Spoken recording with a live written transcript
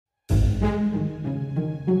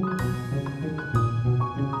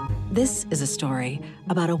This is a story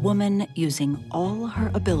about a woman using all her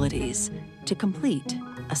abilities to complete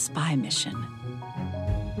a spy mission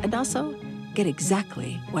and also get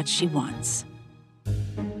exactly what she wants.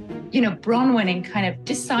 Bronwyn kind of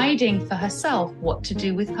deciding for herself what to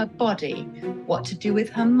do with her body, what to do with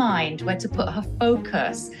her mind, where to put her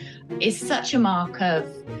focus is such a mark of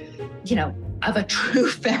a true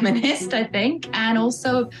feminist, I think, and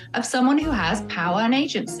also of someone who has power and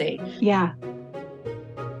agency. Yeah.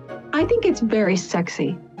 I think it's very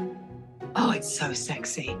sexy. Oh, it's so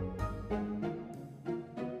sexy.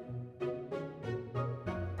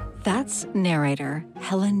 That's narrator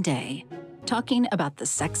Helen Day talking about the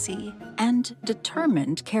sexy and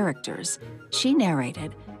determined characters she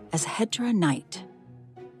narrated as Hedra Knight.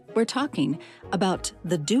 We're talking about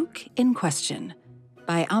The Duke in Question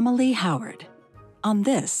by Amelie Howard on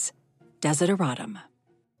this Desideratum.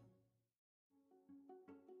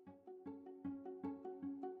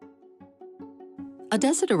 A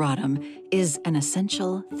desideratum is an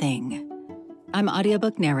essential thing. I'm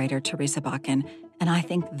audiobook narrator Teresa Bakken, and I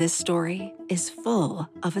think this story is full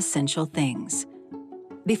of essential things.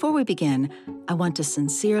 Before we begin, I want to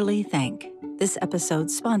sincerely thank this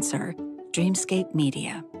episode's sponsor, Dreamscape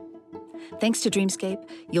Media. Thanks to Dreamscape,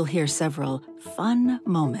 you'll hear several fun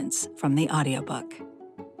moments from the audiobook.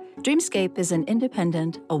 Dreamscape is an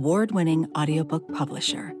independent, award-winning audiobook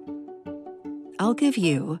publisher. I'll give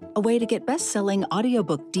you a way to get best-selling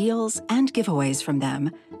audiobook deals and giveaways from them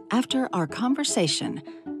after our conversation,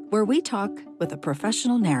 where we talk with a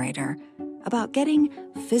professional narrator about getting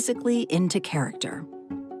physically into character,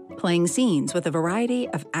 playing scenes with a variety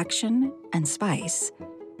of action and spice,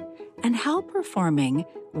 and how performing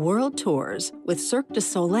world tours with Cirque du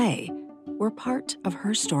Soleil were part of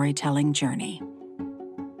her storytelling journey.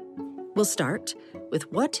 We'll start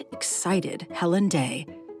with what excited Helen Day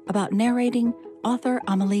about narrating author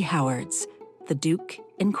Amelie Howard's The Duke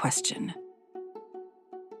in Question.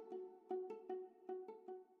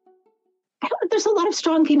 There's a lot of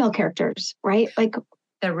strong female characters, right?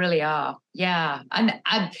 There really are, yeah. And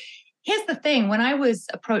here's the thing. When I was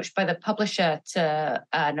approached by the publisher to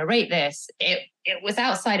narrate this, it was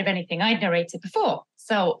outside of anything I'd narrated before.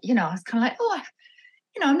 So, I was kind of like,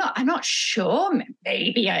 I'm not sure.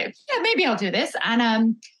 Maybe I'll do this.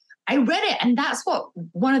 And I read it, and that's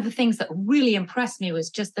one of the things that really impressed me was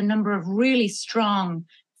just the number of really strong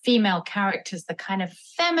female characters, the kind of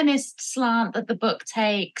feminist slant that the book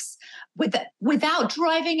takes without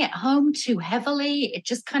driving it home too heavily. It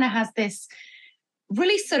just kind of has this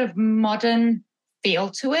really sort of modern feel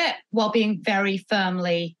to it while being very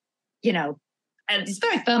firmly, it's a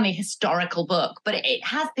very firmly historical book, but it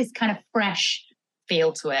has this kind of fresh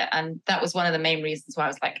feel to it. And that was one of the main reasons why I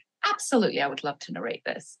was like, absolutely, I would love to narrate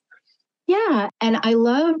this. Yeah. And I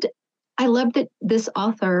loved that this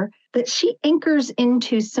author, that she anchors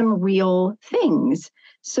into some real things.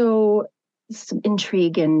 So some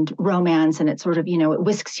intrigue and romance, and it sort of, it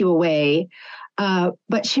whisks you away.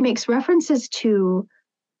 But she makes references to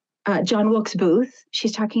John Wilkes Booth.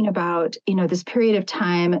 She's talking about, this period of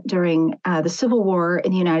time during the Civil War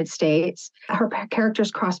in the United States. Her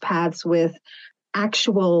characters cross paths with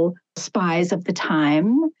actual spies of the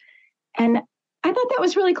time. And I thought that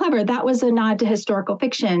was really clever. That was a nod to historical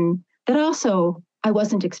fiction that also I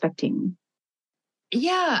wasn't expecting.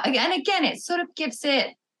 Yeah. And again, it sort of gives it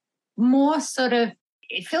more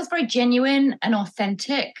it feels very genuine and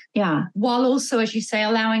authentic. Yeah. While also, as you say,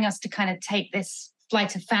 allowing us to kind of take this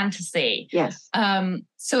flight of fantasy. Yes.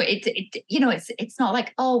 So it's not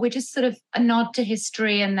like, oh, we're just sort of a nod to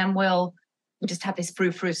history and then we'll just have this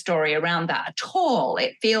frou-frou story around that at all.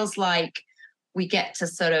 It feels like we get to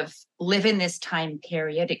sort of live in this time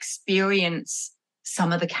period, experience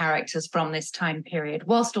some of the characters from this time period,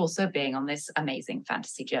 whilst also being on this amazing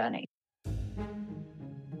fantasy journey.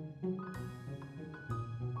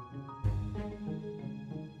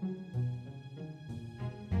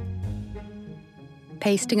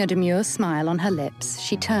 Pasting a demure smile on her lips,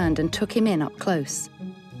 she turned and took him in up close.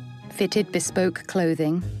 Fitted bespoke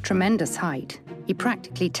clothing, tremendous height, he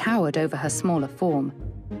practically towered over her smaller form.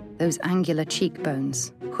 Those angular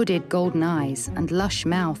cheekbones, hooded golden eyes, and lush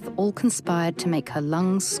mouth all conspired to make her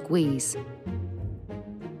lungs squeeze.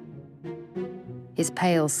 His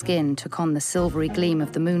pale skin took on the silvery gleam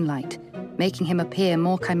of the moonlight, making him appear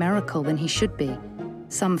more chimerical than he should be,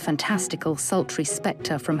 some fantastical, sultry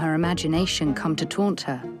spectre from her imagination come to taunt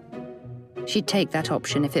her. She'd take that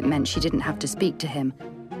option if it meant she didn't have to speak to him,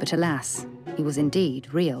 but alas, he was indeed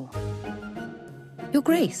real. Your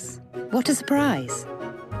Grace, what a surprise!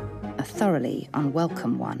 A thoroughly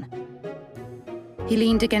unwelcome one. He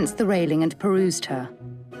leaned against the railing and perused her.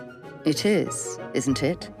 It is, isn't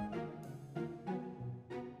it?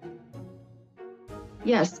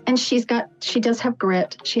 Yes. And she does have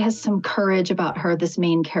grit. She has some courage about her, this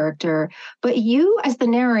main character. But you, as the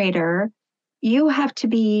narrator, you have to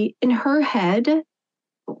be in her head,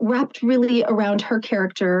 wrapped really around her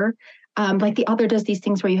character. Like the author does these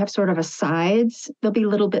things where you have sort of asides. There'll be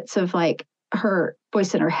little bits of like her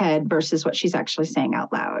voice in her head versus what she's actually saying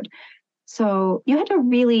out loud. So you had to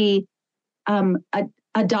really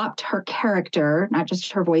adopt her character, not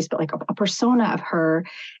just her voice, but like a persona of her.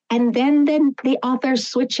 And then the author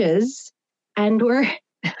switches, and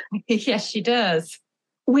yes, she does.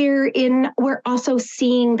 We're also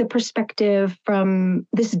seeing the perspective from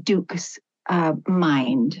this Duke's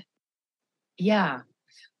mind. Yeah.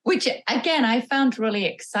 Which again, I found really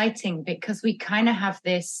exciting because we kind of have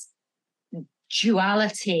this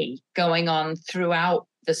duality going on throughout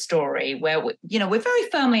the story where, we're very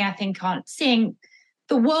firmly, I think, on seeing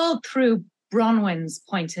the world through Bronwyn's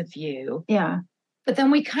point of view. Yeah. But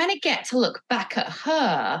then we kind of get to look back at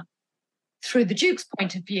her through the Duke's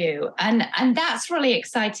point of view. And that's really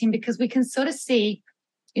exciting because we can sort of see,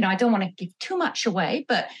 I don't want to give too much away,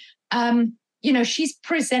 but, she's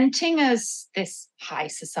presenting as this high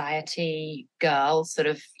society girl, sort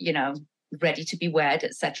of, ready to be wed,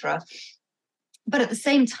 etc. But at the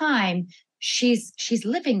same time, she's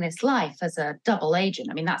living this life as a double agent.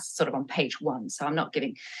 I mean, that's sort of on page 1, so I'm not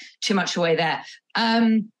giving too much away there.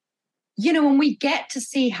 When we get to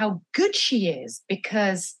see how good she is,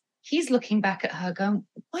 because he's looking back at her going,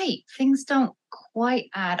 wait, things don't quite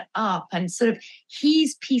add up. And sort of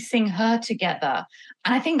he's piecing her together.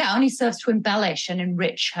 And I think that only serves to embellish and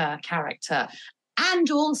enrich her character. And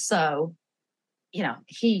also,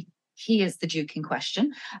 he is the Duke in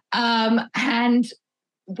question. And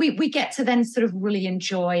we get to then sort of really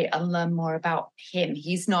enjoy and learn more about him.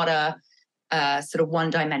 He's not a sort of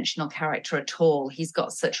one-dimensional character at all. He's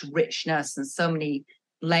got such richness and so many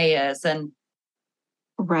layers. And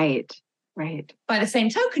Right. by the same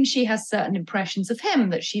token, she has certain impressions of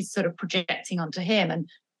him that she's sort of projecting onto him. And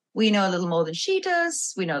we know a little more than she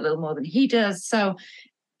does. We know a little more than he does. So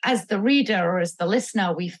as the reader or as the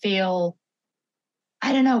listener, we feel,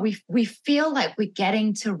 I don't know, we feel like we're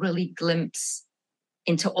getting to really glimpse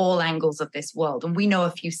into all angles of this world. And we know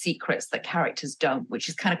a few secrets that characters don't, which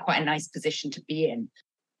is kind of quite a nice position to be in.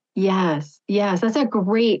 Yes. That's a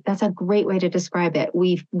great way to describe it.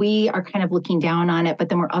 We are kind of looking down on it, but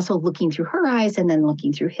then we're also looking through her eyes and then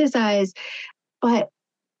looking through his eyes. But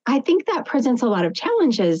I think that presents a lot of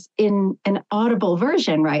challenges in an audible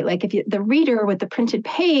version, right? Like if the reader with the printed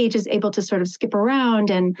page is able to sort of skip around.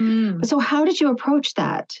 And so how did you approach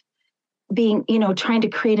that? Being, trying to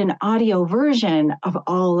create an audio version of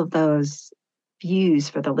all of those views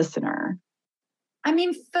for the listener. I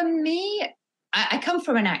mean, for me, I come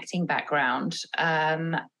from an acting background.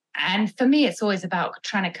 And for me, it's always about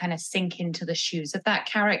trying to kind of sink into the shoes of that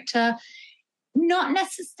character. Not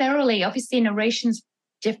necessarily, obviously, narration's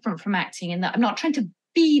different from acting in that I'm not trying to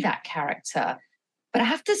be that character, but I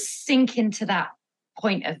have to sink into that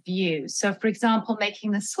point of view. So, for example,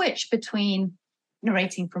 making the switch between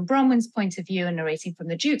narrating from Bronwyn's point of view and narrating from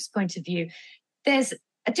the Duke's point of view, there's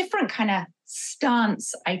a different kind of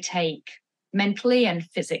stance I take mentally and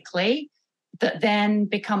physically that then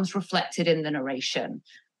becomes reflected in the narration.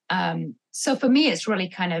 So for me, it's really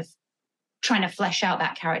kind of trying to flesh out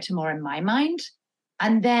that character more in my mind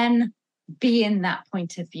and then be in that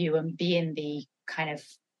point of view and be in the kind of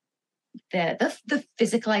the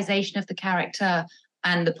physicalization of the character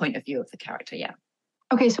and the point of view of the character. Yeah.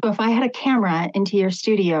 Okay. So if I had a camera into your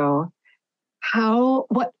studio,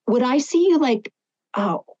 what would I see you like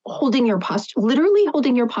holding your posture, literally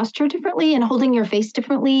holding your posture differently and holding your face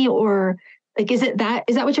differently? Or like, is that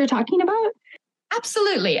what you're talking about?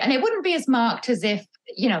 Absolutely. And it wouldn't be as marked as if,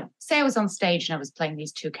 say I was on stage and I was playing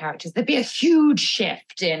these two characters, there'd be a huge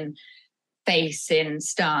shift in face, in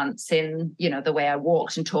stance, in, the way I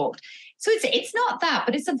walked and talked. So it's not that,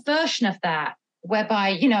 but it's a version of that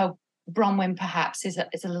whereby, Bronwyn perhaps is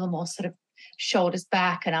a little more sort of shoulders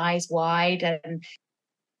back and eyes wide. And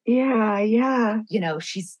yeah.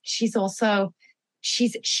 She's also,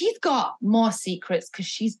 she's got more secrets because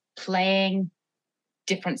she's playing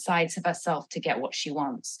different sides of herself to get what she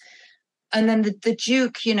wants. And then the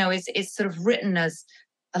Duke, is sort of written as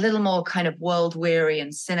a little more kind of world weary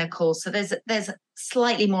and cynical. So there's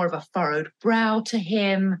slightly more of a furrowed brow to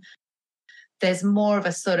him. There's more of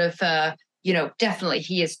a sort of, definitely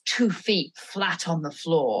he is 2 feet flat on the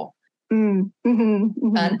floor. And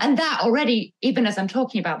that already, even as I'm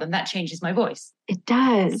talking about them, that changes my voice. It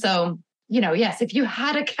does. So, yes, if you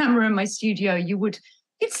had a camera in my studio, you'd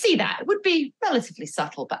see that. It would be relatively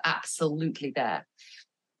subtle, but absolutely there.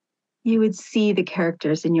 You would see the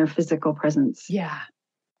characters in your physical presence. Yeah.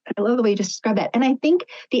 I love the way you just described that. And I think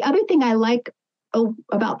the other thing I like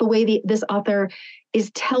about the way this author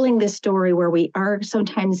is telling this story, where we are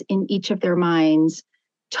sometimes in each of their minds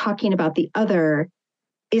talking about the other,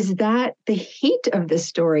 is that the heat of this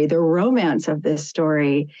story, the romance of this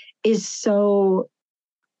story is so,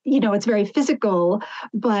 it's very physical,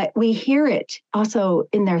 but we hear it also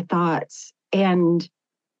in their thoughts. And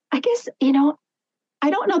I guess, I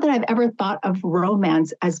don't know that I've ever thought of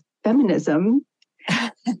romance as feminism,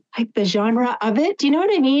 like the genre of it. Do you know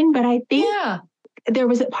what I mean? But I think there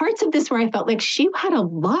was parts of this where I felt like she had a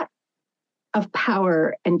lot of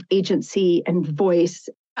power and agency and voice.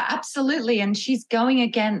 Absolutely. And she's going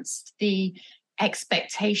against the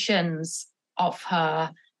expectations of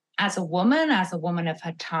her as a woman of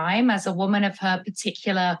her time, as a woman of her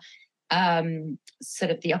particular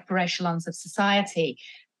sort of the upper echelons of society.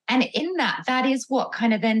 And in that is what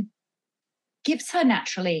kind of then gives her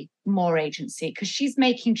naturally more agency, because she's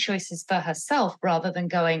making choices for herself rather than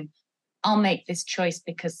going, I'll make this choice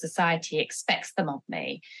because society expects them of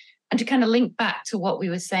me. And to kind of link back to what we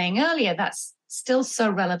were saying earlier, that's still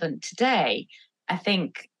so relevant today. I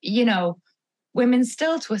think, women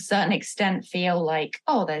still to a certain extent feel like,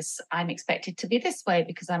 I'm expected to be this way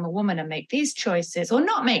because I'm a woman and make these choices, or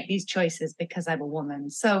not make these choices because I'm a woman.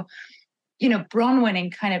 So, Bronwyn, in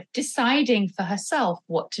kind of deciding for herself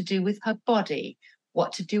what to do with her body,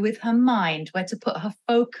 what to do with her mind, where to put her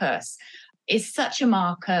focus, is such a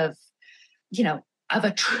mark of, of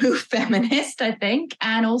a true feminist, I think,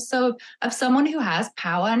 and also of someone who has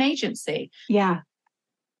power and agency. Yeah.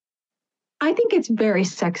 I think it's very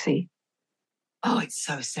sexy. Oh, it's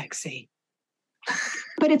so sexy.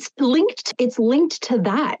 But it's linked to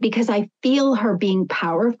that, because I feel her being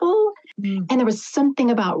powerful. And there was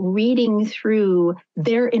something about reading through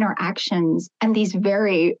their interactions and these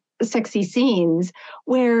very sexy scenes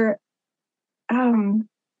where,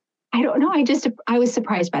 I don't know. I was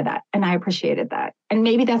surprised by that, and I appreciated that. And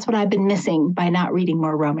maybe that's what I've been missing by not reading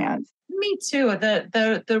more romance. Me too.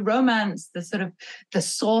 The romance, the sort of the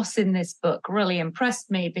source in this book really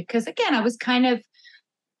impressed me, because again, I was kind of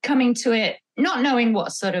coming to it not knowing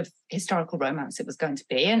what sort of historical romance it was going to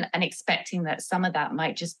be, and expecting that some of that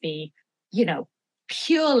might just be,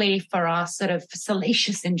 purely for our sort of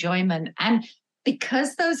salacious enjoyment. And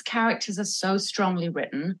because those characters are so strongly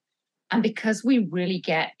written, and because we really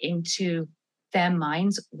get into their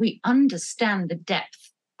minds, we understand the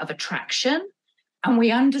depth of attraction, and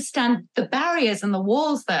we understand the barriers and the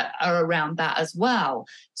walls that are around that as well.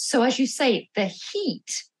 So as you say, the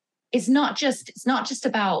heat is not just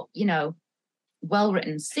about,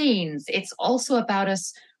 well-written scenes. It's also about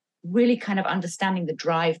us really kind of understanding the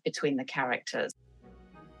drive between the characters.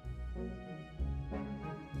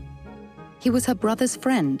 He was her brother's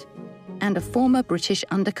friend and a former British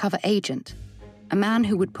undercover agent, a man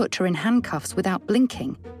who would put her in handcuffs without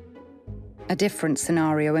blinking. A different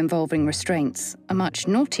scenario involving restraints, a much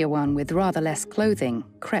naughtier one with rather less clothing,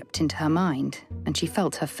 crept into her mind, and she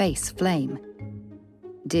felt her face flame.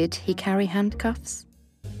 Did he carry handcuffs?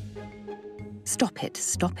 Stop it,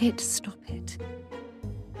 stop it, stop it.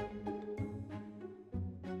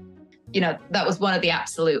 That was one of the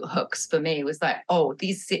absolute hooks for me, was like,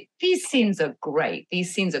 these scenes are great.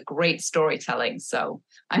 These scenes are great storytelling. So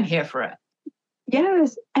I'm here for it.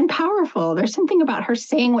 Yes, and powerful. There's something about her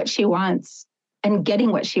saying what she wants and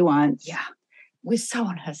getting what she wants. Yeah, we're so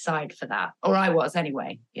on her side for that. Or I was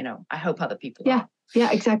anyway. I hope other people are.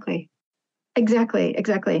 Yeah, exactly.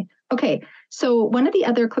 Okay, so one of the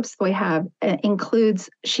other clips that we have includes,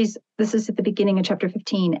 this is at the beginning of chapter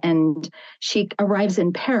 15, and she arrives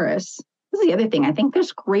in Paris. This is the other thing. I think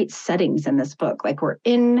there's great settings in this book. Like we're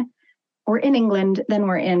in England, then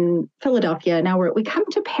we're in Philadelphia. Now we come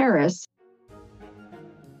to Paris.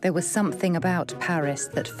 There was something about Paris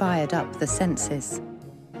that fired up the senses.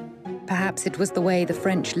 Perhaps it was the way the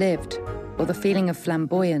French lived, or the feeling of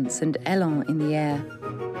flamboyance and élan in the air.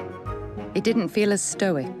 It didn't feel as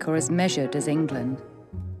stoic or as measured as England.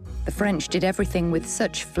 The French did everything with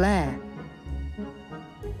such flair.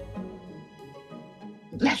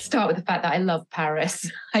 Let's start with the fact that I love Paris.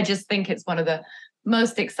 I just think it's one of the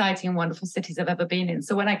most exciting and wonderful cities I've ever been in.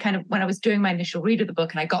 So when I was doing my initial read of the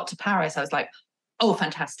book and I got to Paris, I was like, oh,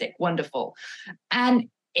 fantastic, wonderful. And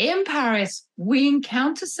in Paris, we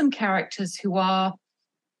encounter some characters who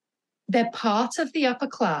they're part of the upper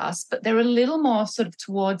class, but they're a little more sort of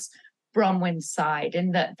towards Bronwyn's side,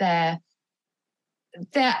 in that they're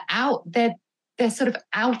sort of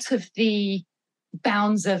out of the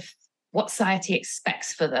bounds of what society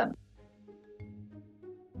expects for them.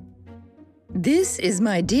 This is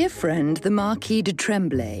my dear friend, the Marquis de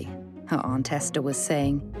Tremblay, her Aunt Esther was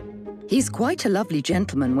saying. He's quite a lovely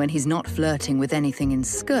gentleman when he's not flirting with anything in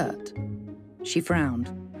skirt. She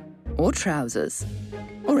frowned. Or trousers.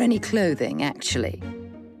 Or any clothing, actually.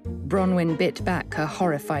 Bronwyn bit back her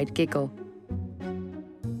horrified giggle.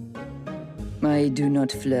 I do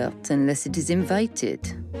not flirt unless it is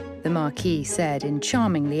invited, the Marquis said in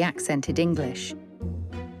charmingly accented English.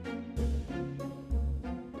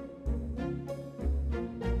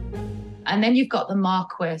 And then you've got the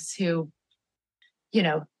Marquis who, you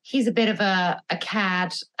know, he's a bit of a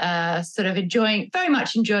cad, sort of very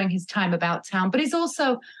much enjoying his time about town, but he's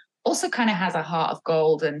also kind of has a heart of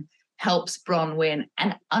gold and helps Bronwyn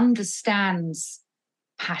and understands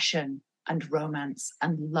passion and romance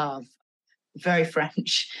and love. Very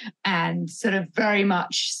French, and sort of very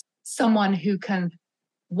much someone who can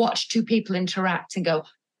watch two people interact and go,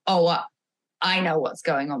 oh, I know what's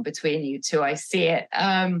going on between you two. I see it.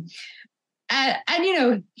 And you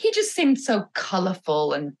know, he just seemed so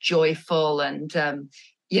colorful and joyful. And,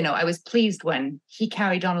 you know, I was pleased when he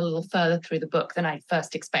carried on a little further through the book than I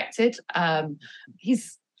first expected.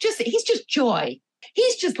 He's just joy.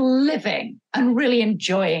 He's just living and really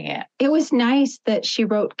enjoying it. It was nice that she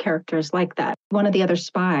wrote characters like that. One of the other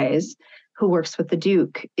spies who works with the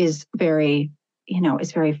Duke is very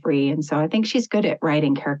free. And so I think she's good at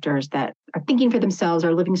writing characters that are thinking for themselves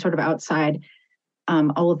or living sort of outside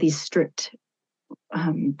all of these strict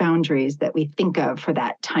boundaries that we think of for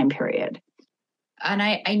that time period. And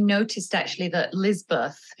I noticed actually that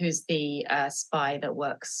Lisbeth, who's the spy that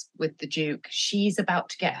works with the Duke, she's about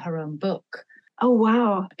to get her own book. Oh,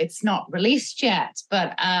 wow. It's not released yet,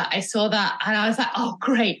 but I saw that and I was like, oh,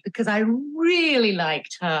 great, because I really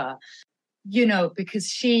liked her, you know, because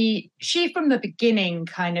she from the beginning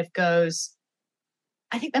kind of goes,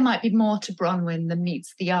 I think there might be more to Bronwyn than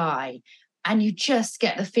meets the eye. And you just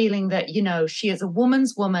get the feeling that, you know, she is a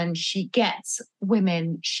woman's woman. She gets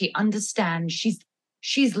women. She understands.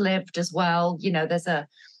 She's lived as well. You know, there's a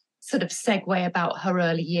sort of segue about her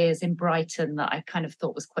early years in Brighton that I kind of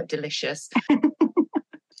thought was quite delicious.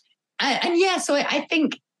 and yeah, so I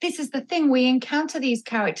think this is the thing. We encounter these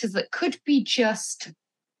characters that could be just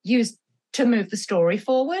used to move the story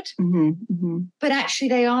forward. Mm-hmm, mm-hmm. But actually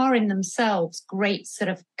they are in themselves great sort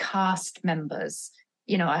of cast members.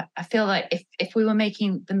 You know, I feel like if we were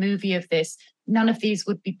making the movie of this, none of these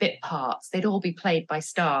would be bit parts. They'd all be played by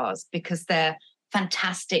stars because they're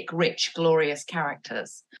fantastic, rich, glorious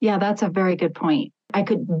characters. Yeah, that's a very good point. I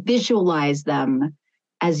could visualize them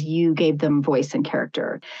as you gave them voice and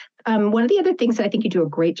character. One of the other things that I think you do a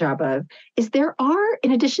great job of is there are,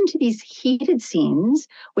 in addition to these heated scenes,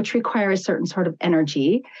 which require a certain sort of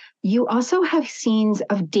energy, you also have scenes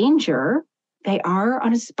of danger. They are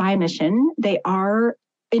on a spy mission. They are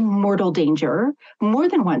in mortal danger more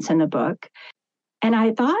than once in the book. And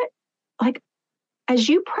I thought, like, as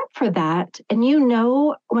you prep for that, and you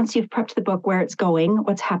know, once you've prepped the book where it's going,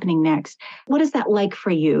 what's happening next, what is that like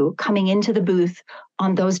for you coming into the booth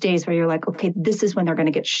on those days where you're like, okay, this is when they're going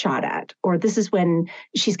to get shot at, or this is when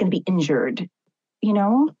she's going to be injured, you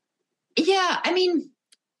know? Yeah, I mean,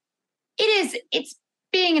 it's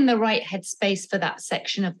being in the right headspace for that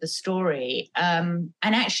section of the story. And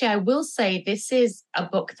actually, I will say this is a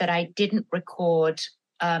book that I didn't record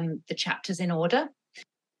the chapters in order.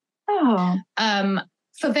 Oh.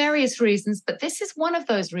 For various reasons, but this is one of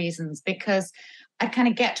those reasons, because I kind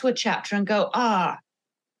of get to a chapter and go,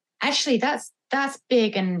 actually that's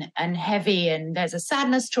big and heavy, and there's a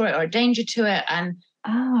sadness to it or a danger to it, and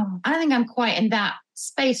I don't think I'm quite in that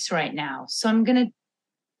space right now, so I'm gonna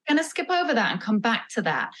skip over that and come back to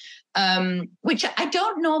that, which I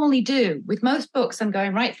don't normally do. With most books, I'm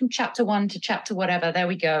going right from chapter 1 to chapter whatever, there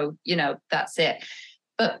we go, you know, that's it.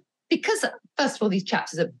 But because, first of all, these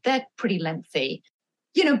chapters they're pretty lengthy,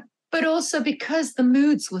 you know, but also because the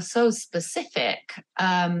moods were so specific,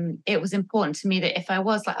 it was important to me that if I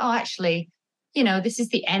was like, oh, actually, you know, this is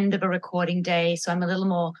the end of a recording day, so I'm a little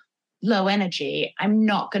more low energy, I'm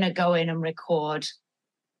not going to go in and record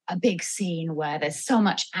a big scene where there's so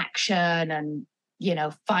much action and, you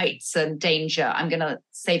know, fights and danger. I'm going to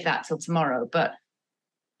save that till tomorrow. But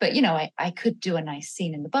you know, I could do a nice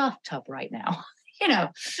scene in the bathtub right now. You know,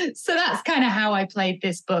 so that's kind of how I played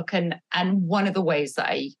this book, and one of the ways that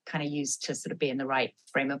I kind of used to sort of be in the right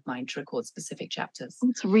frame of mind to record specific chapters.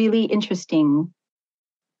 It's really interesting.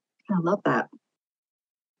 I love that.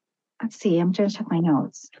 Let's see, I'm trying to check my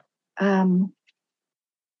notes.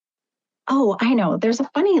 Oh, I know. There's a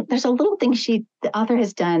little thing the author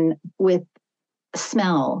has done with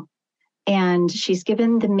smell, and she's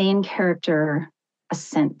given the main character a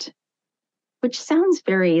scent, which sounds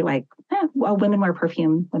very like, well, women wear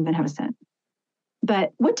perfume, women have a scent.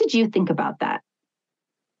 But what did you think about that?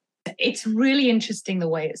 It's really interesting the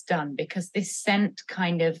way it's done, because this scent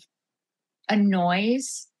kind of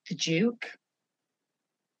annoys the Duke,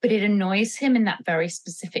 but it annoys him in that very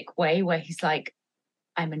specific way where he's like,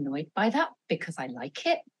 I'm annoyed by that because I like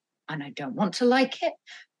it and I don't want to like it,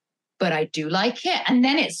 but I do like it. And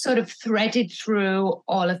then it's sort of threaded through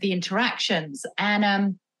all of the interactions. And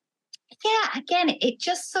again, it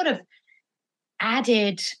just sort of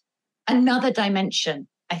added another dimension,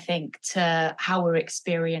 I think, to how we're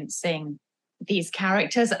experiencing these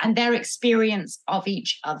characters and their experience of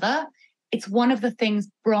each other. It's one of the things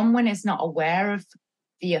Bronwyn is not aware of,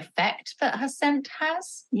 the effect that her scent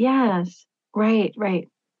has. Yes, right.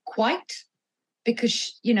 Quite,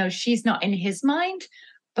 because she's not in his mind,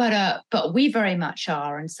 but we very much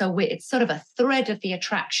are, and so it's sort of a thread of the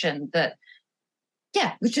attraction that,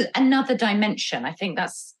 which is another dimension. I think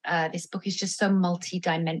that's this book is just so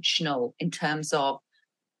multi-dimensional in terms of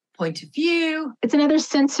point of view. It's another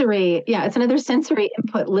sensory, it's another sensory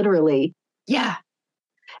input, literally. Yeah.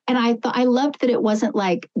 And I loved that it wasn't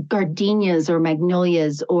like gardenias or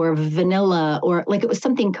magnolias or vanilla, or like it was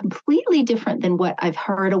something completely different than what I've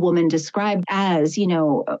heard a woman described as,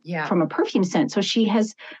 from a perfume scent. So she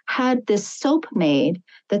has had this soap made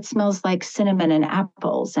that smells like cinnamon and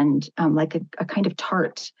apples and like a kind of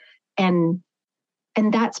tart. And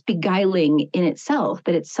that's beguiling in itself,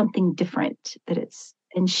 that it's something different,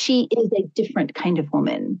 and she is a different kind of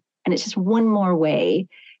woman. And it's just one more way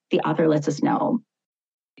the author lets us know.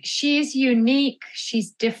 She's unique. She's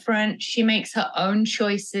different. She makes her own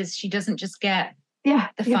choices. She doesn't just get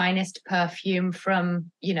the finest perfume from,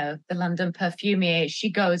 the London perfumier. She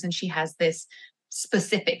goes and she has this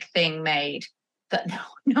specific thing made that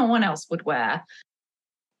no one else would wear.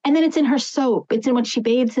 And then it's in her soap. It's in what she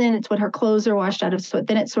bathes in. It's what her clothes are washed out of. So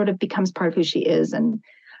then it sort of becomes part of who she is. And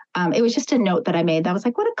it was just a note that I made. That was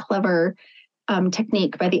like, what a clever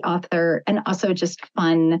technique by the author. And also just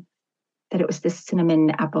fun that it was this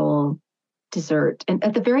cinnamon apple dessert. And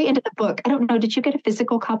at the very end of the book, I don't know, did you get a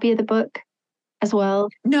physical copy of the book as well?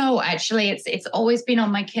 No, actually, it's always been on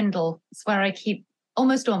my Kindle. It's where I keep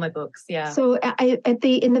almost all my books. Yeah. So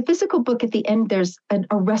in the physical book at the end, there's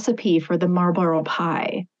a recipe for the Marlborough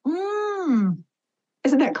pie.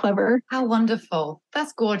 Isn't that clever? How wonderful.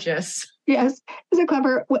 That's gorgeous. Yes. Isn't it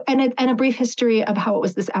clever? And a brief history of how it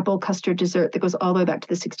was this apple custard dessert that goes all the way back to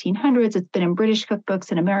the 1600s. It's been in British cookbooks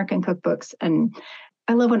and American cookbooks. And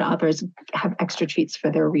I love when authors have extra treats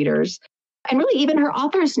for their readers. And really, even her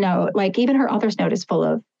author's note is full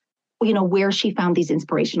of, where she found these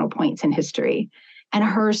inspirational points in history and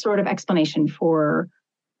her sort of explanation for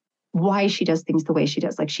why she does things the way she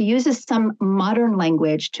does. Like, she uses some modern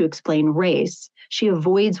language to explain race. She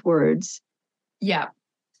avoids words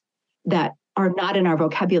that are not in our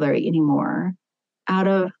vocabulary anymore, out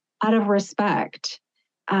of respect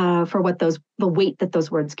for what the weight that those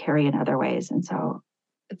words carry in other ways. And so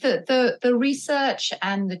the research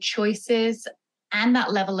and the choices and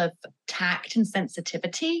that level of tact and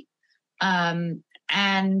sensitivity, and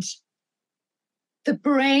the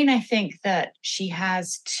brain, I think, that she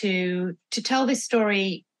has to tell this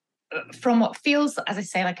story from what feels, as I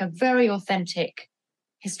say, like a very authentic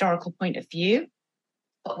historical point of view,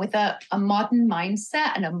 but with a modern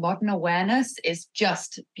mindset and a modern awareness, is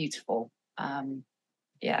just beautiful.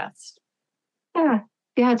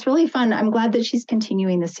 It's really fun. I'm glad that she's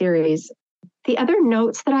continuing the series. The other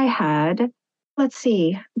notes that I had,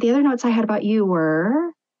 the other notes I had about you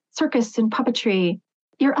were circus and puppetry,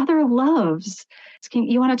 your other loves.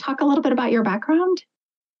 You want to talk a little bit about your background?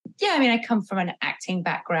 Yeah, I mean, I come from an acting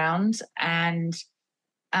background, and,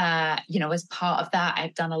 as part of that,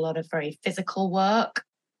 I've done a lot of very physical work.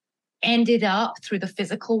 Ended up through the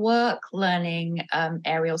physical work learning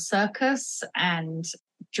aerial circus and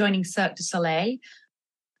joining Cirque du Soleil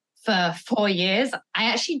for 4 years. I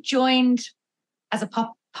actually joined as a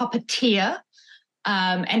puppeteer,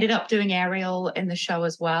 ended up doing aerial in the show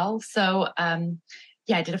as well. So,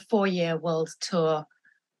 I did a 4-year world tour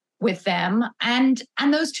with them. And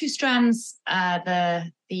those two strands,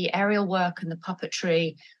 the aerial work and the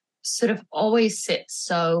puppetry, sort of always sit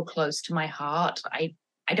so close to my heart. I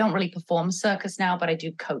don't really perform circus now, but I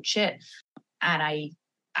do coach it. And I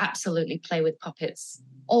absolutely play with puppets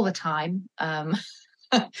all the time.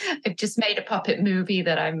 I've just made a puppet movie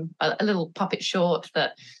that I'm a little puppet short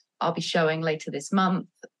that I'll be showing later this month.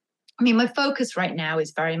 I mean, my focus right now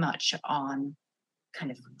is very much on kind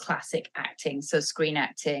of classic acting, so screen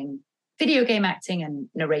acting, video game acting, and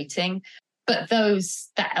narrating. But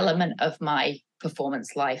that element of my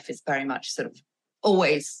performance life is very much sort of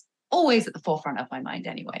always at the forefront of my mind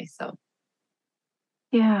anyway. So,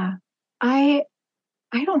 yeah, I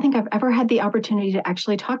I don't think I've ever had the opportunity to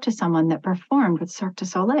actually talk to someone that performed with Cirque du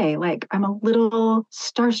Soleil. Like, I'm a little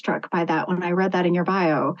starstruck by that when I read that in your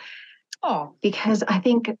bio. Oh, because I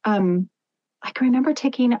think I can remember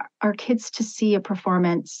taking our kids to see a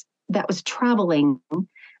performance that was traveling.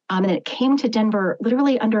 And it came to Denver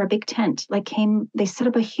literally under a big tent. They set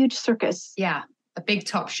up a huge circus. yeah, a big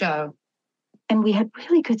top show. And we had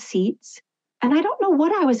really good seats. And I don't know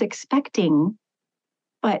what I was expecting,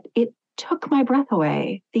 but it took my breath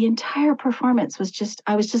away. The entire performance was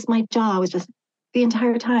my jaw was just the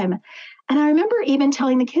entire time. And I remember even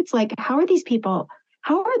telling the kids, like, how are these people?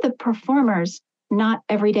 How are the performers not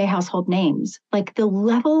everyday household names? Like, the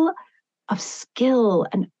level of skill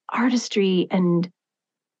and artistry and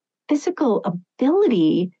physical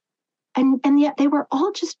ability, and yet they were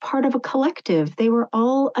all just part of a collective. They were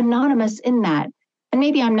all anonymous in that. And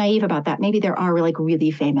maybe I'm naive about that. Maybe there are like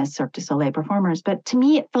really famous Cirque du Soleil performers, but to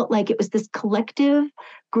me, it felt like it was this collective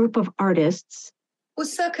group of artists. Well,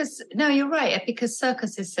 circus, no, you're right, because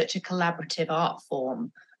circus is such a collaborative art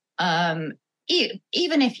form.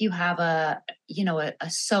 Even if you have a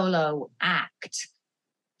solo act,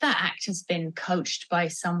 that act has been coached by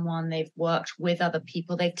someone, they've worked with other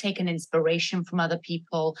people, they've taken inspiration from other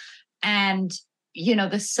people. And,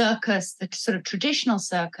 the circus, the sort of traditional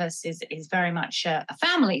circus is very much a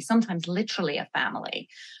family, sometimes literally a family.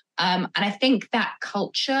 And I think that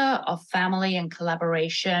culture of family and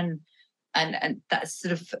collaboration and that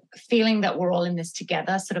sort of feeling that we're all in this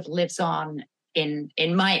together sort of lives on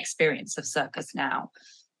in my experience of circus now.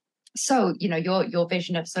 So, your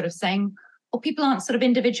vision of sort of saying, well, people aren't sort of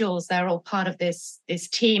individuals, they're all part of this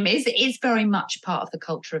team is very much part of the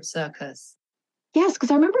culture of circus. Yes,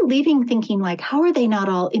 because I remember leaving thinking, like, how are they not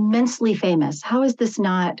all immensely famous? How is this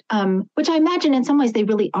not, which I imagine in some ways they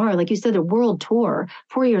really are. Like you said, a world tour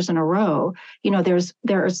 4 years in a row, there's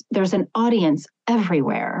an audience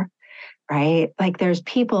everywhere, right? Like, there's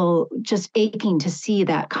people just aching to see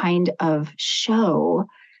that kind of show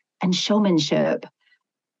and showmanship.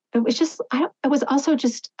 It was also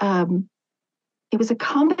just, it was a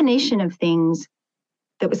combination of things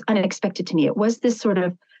that was unexpected to me. It was this sort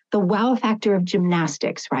of the wow factor of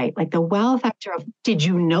gymnastics, right? Like the wow factor of, did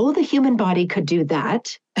you know the human body could do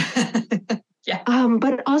that? Yeah.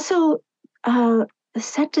 But also the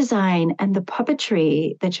set design and the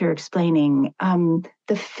puppetry that you're explaining,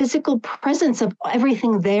 the physical presence of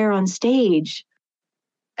everything there on stage.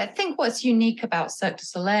 I think what's unique about Cirque du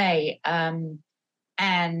Soleil,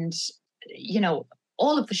 and,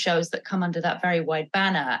 all of the shows that come under that very wide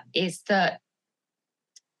banner, is that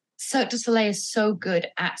Cirque du Soleil is so good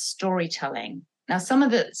at storytelling. Now, some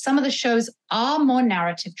of the shows are more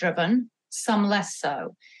narrative driven, some less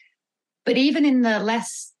so. But even in the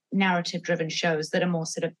less narrative driven shows that are more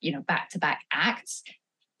sort of, back-to-back acts,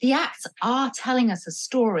 the acts are telling us a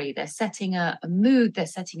story. They're setting a mood, they're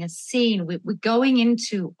setting a scene. We're going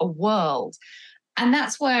into a world. And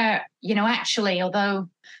that's where, actually, although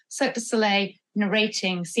Cirque du Soleil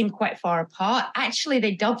narrating seem quite far apart, actually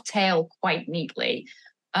they dovetail quite neatly.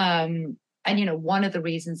 And, one of the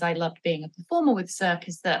reasons I loved being a performer with Cirque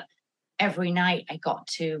is that every night I got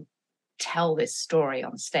to tell this story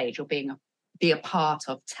on stage, or be a part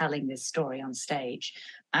of telling this story on stage.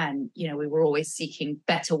 And, we were always seeking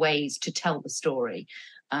better ways to tell the story.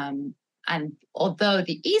 And although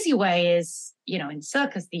the easy way is, in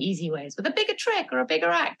circus, the easy way is with a bigger trick or a bigger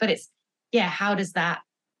act, but it's, how does that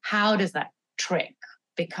trick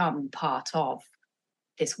become part of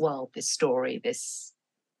this world, this story, this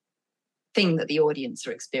thing that the audience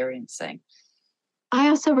are experiencing? I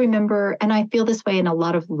also remember, and I feel this way in a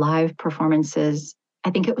lot of live performances,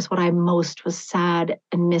 I think it was what I most was sad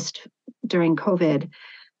and missed during COVID.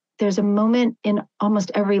 There's a moment in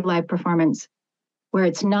almost every live performance where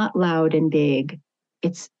it's not loud and big,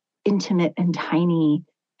 it's intimate and tiny,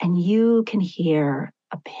 and you can hear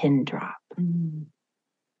a pin drop.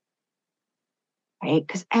 Right?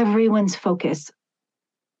 Because everyone's focus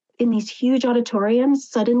in these huge auditoriums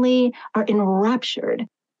suddenly are enraptured.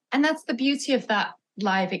 And that's the beauty of that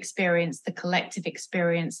live experience, the collective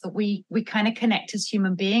experience, that we kind of connect as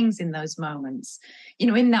human beings in those moments.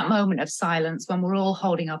 In that moment of silence, when we're all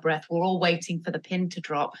holding our breath, we're all waiting for the pin to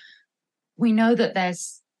drop. We know that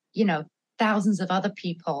there's, thousands of other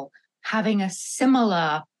people having a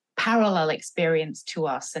similar parallel experience to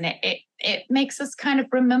us. And it makes us kind of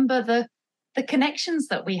remember the connections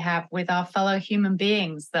that we have with our fellow human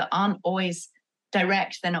beings that aren't always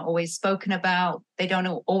direct, they're not always spoken about, they don't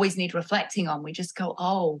always need reflecting on. We just go,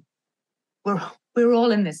 oh, we're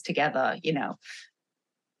all in this together,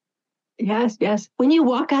 Yes. When you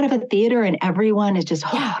walk out of a theater and everyone is just,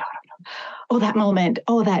 oh, that moment,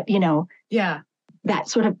 oh, that, Yeah. that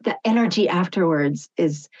sort of the energy afterwards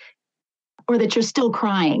is, or that you're still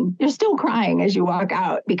crying. You're still crying as you walk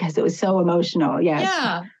out because it was so emotional. Yes.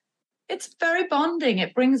 Yeah. It's very bonding.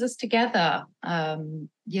 It brings us together.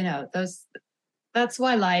 That's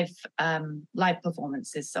why live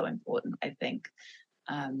performance is so important, I think.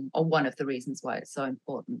 Or one of the reasons why it's so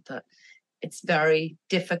important, that it's very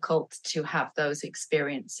difficult to have those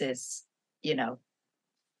experiences,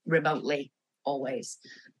 remotely always.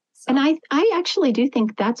 So. And I actually do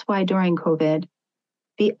think that's why during COVID,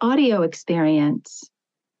 the audio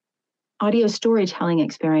storytelling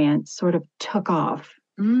experience sort of took off,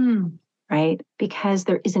 right? Because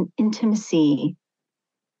there is an intimacy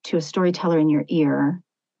to a storyteller in your ear,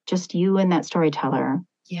 just you and that storyteller.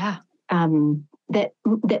 Yeah.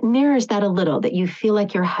 That mirrors that a little, that you feel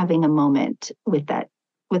like you're having a moment with that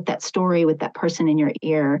story, with that person in your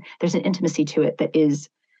ear. There's an intimacy to it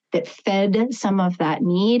that fed some of that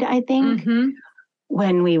need, I think,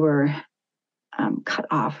 when we were cut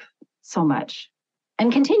off so much,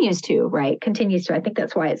 and continues to. I think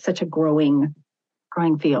that's why it's such a growing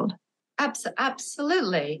field.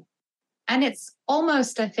 Absolutely. And it's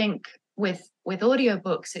almost, I think, with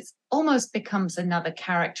audiobooks, it's almost becomes another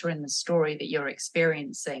character in the story that you're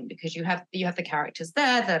experiencing, because you have the characters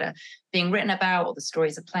there that are being written about, or the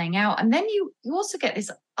stories are playing out. And then you also get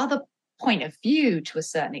this other point of view to a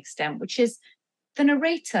certain extent, which is the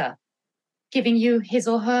narrator giving you his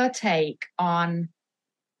or her take on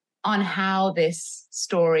how this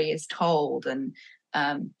story is told, and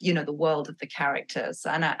the world of the characters.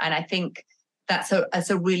 And I think that's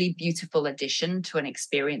a really beautiful addition to an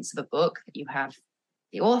experience of a book, that you have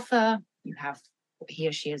the author, you have what he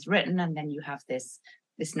or she has written, and then you have this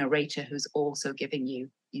narrator who's also giving you,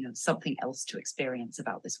 something else to experience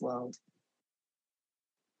about this world.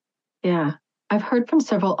 Yeah. I've heard from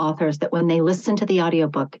several authors that when they listen to the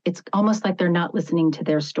audiobook, it's almost like they're not listening to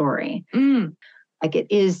their story. Like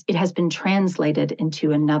it has been translated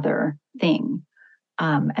into another thing.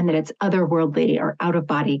 And that it's otherworldly or out of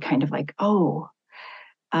body, kind of like,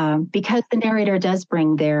 because the narrator does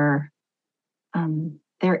bring their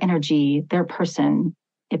energy, their person.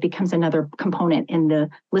 It becomes another component in the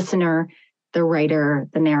listener, the writer,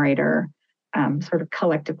 the narrator, sort of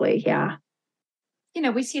collectively. Yeah.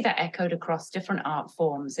 We see that echoed across different art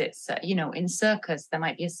forms. It's, in circus, there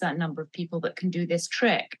might be a certain number of people that can do this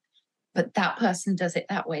trick, but that person does it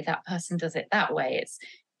that way. That person does it that way. It's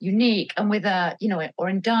unique. And with or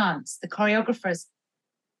in dance, the choreographer's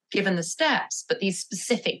given the steps, but these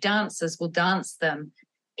specific dancers will dance them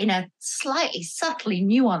in a slightly subtly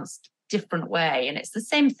nuanced different way. And it's the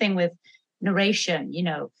same thing with narration.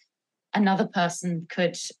 Another person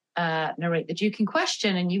could narrate the Duke in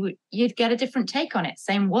question, and you'd get a different take on it,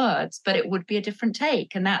 same words, but it would be a different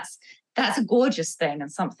take. And that's a gorgeous thing,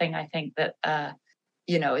 and something I think that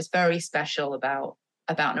is very special about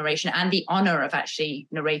narration, and the honor of actually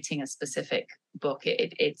narrating a specific book.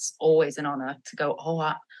 It's always an honor to go,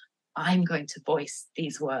 I'm going to voice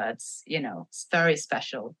these words. It's very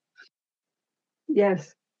special.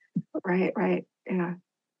 Yes. Right. Yeah.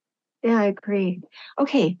 Yeah, I agree.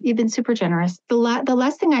 Okay, you've been super generous. The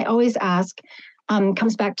last thing I always ask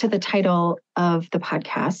comes back to the title of the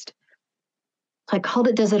podcast. I called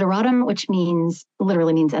it Desideratum, which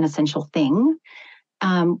literally means an essential thing.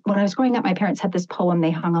 When I was growing up, my parents had this poem they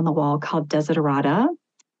hung on the wall called Desiderata.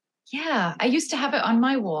 Yeah, I used to have it on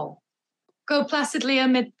my wall. Go placidly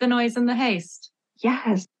amid the noise and the haste.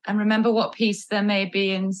 Yes. And remember what peace there may be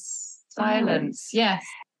in silence. Yes.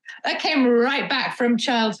 That came right back from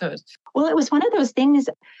childhood. Well, it was one of those things.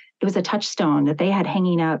 It was a touchstone that they had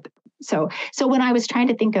hanging up. So when I was trying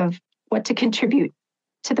to think of what to contribute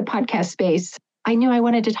to the podcast space, I knew I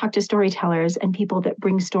wanted to talk to storytellers and people that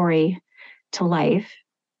bring story to life,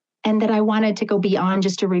 and that I wanted to go beyond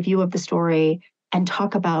just a review of the story and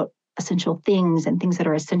talk about essential things and things that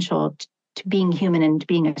are essential to being human and to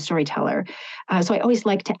being a storyteller. So I always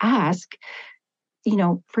like to ask,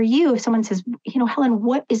 for you, if someone says, Helen,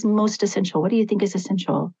 what is most essential? What do you think is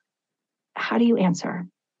essential? How do you answer?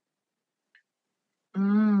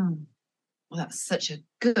 Well, that's such a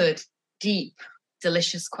good, deep,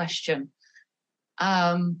 delicious question.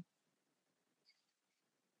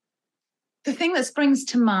 The thing that springs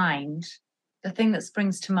to mind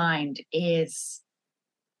is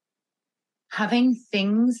having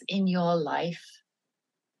things in your life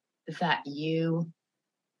that you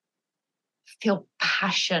feel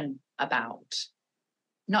passion about,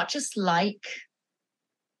 not just love,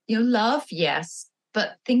 yes,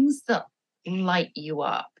 but things that light you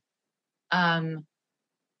up. I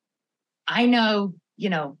know,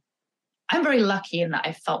 I'm very lucky in that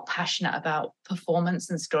I felt passionate about performance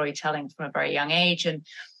and storytelling from a very young age. And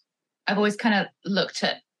I've always kind of looked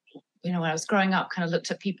at, when I was growing up, kind of looked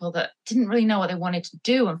at people that didn't really know what they wanted to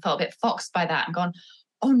do and felt a bit foxed by that and gone,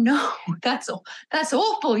 oh no, that's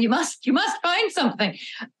awful. You must find something.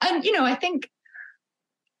 And,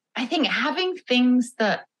 I think having things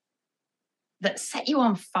that set you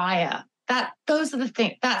on fire, those are the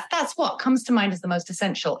things, that's what comes to mind as the most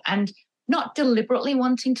essential. And not deliberately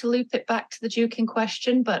wanting to loop it back to the Duke in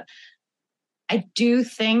question, but I do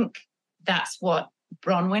think that's what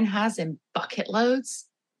Bronwyn has in bucket loads.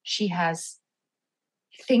 She has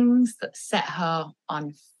things that set her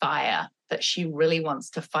on fire that she really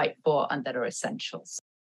wants to fight for and that are essentials.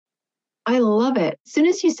 I love it. As soon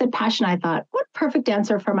as you said passion, I thought, what perfect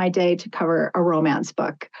answer for my day to cover a romance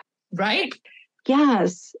book. Right?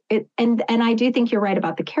 Yes. And I do think you're right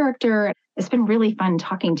about the character. It's been really fun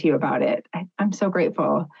talking to you about it. I'm so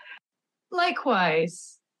grateful.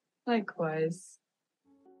 Likewise.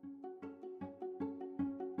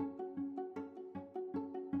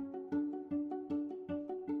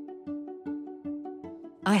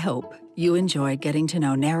 I hope you enjoyed getting to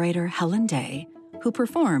know narrator Helen Day, who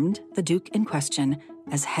performed the Duke in question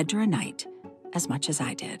as Hedra Knight, as much as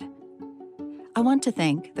I did. I want to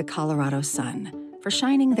thank the Colorado Sun for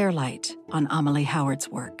shining their light on Amelie Howard's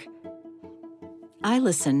work. I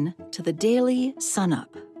listen to the Daily Sun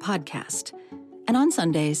Up podcast, and on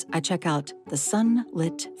Sundays I check out the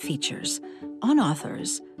Sunlit features on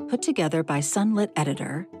authors put together by Sunlit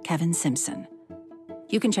editor Kevin Simpson.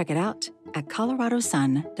 You can check it out at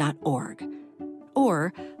coloradosun.org,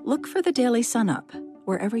 or look for the Daily Sun Up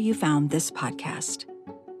wherever you found this podcast.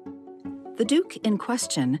 The Duke in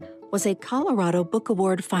question was a Colorado Book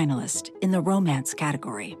Award finalist in the romance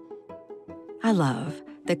category. I love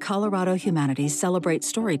that Colorado Humanities celebrates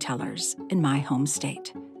storytellers in my home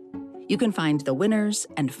state. You can find the winners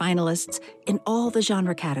and finalists in all the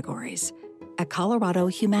genre categories at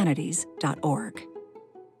coloradohumanities.org.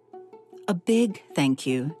 A big thank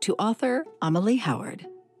you to author Amelie Howard,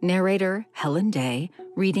 narrator Helen Day,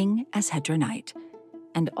 reading as Hedra Knight,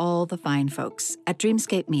 and all the fine folks at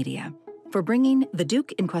Dreamscape Media for bringing the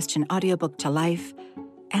Duke in question audiobook to life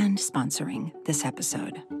and sponsoring this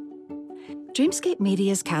episode. Dreamscape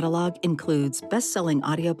Media's catalog includes best-selling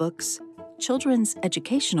audiobooks, children's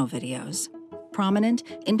educational videos, prominent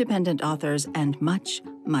independent authors, and much,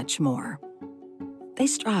 much more. They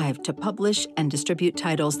strive to publish and distribute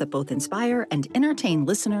titles that both inspire and entertain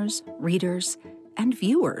listeners, readers, and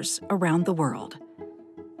viewers around the world.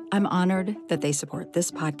 I'm honored that they support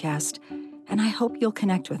this podcast, and I hope you'll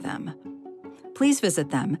connect with them. Please visit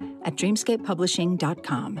them at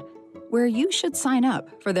dreamscapepublishing.com, where you should sign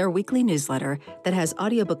up for their weekly newsletter that has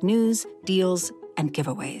audiobook news, deals, and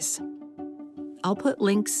giveaways. I'll put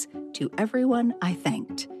links to everyone I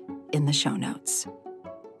thanked in the show notes.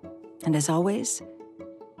 And as always,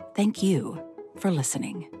 thank you for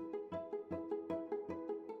listening.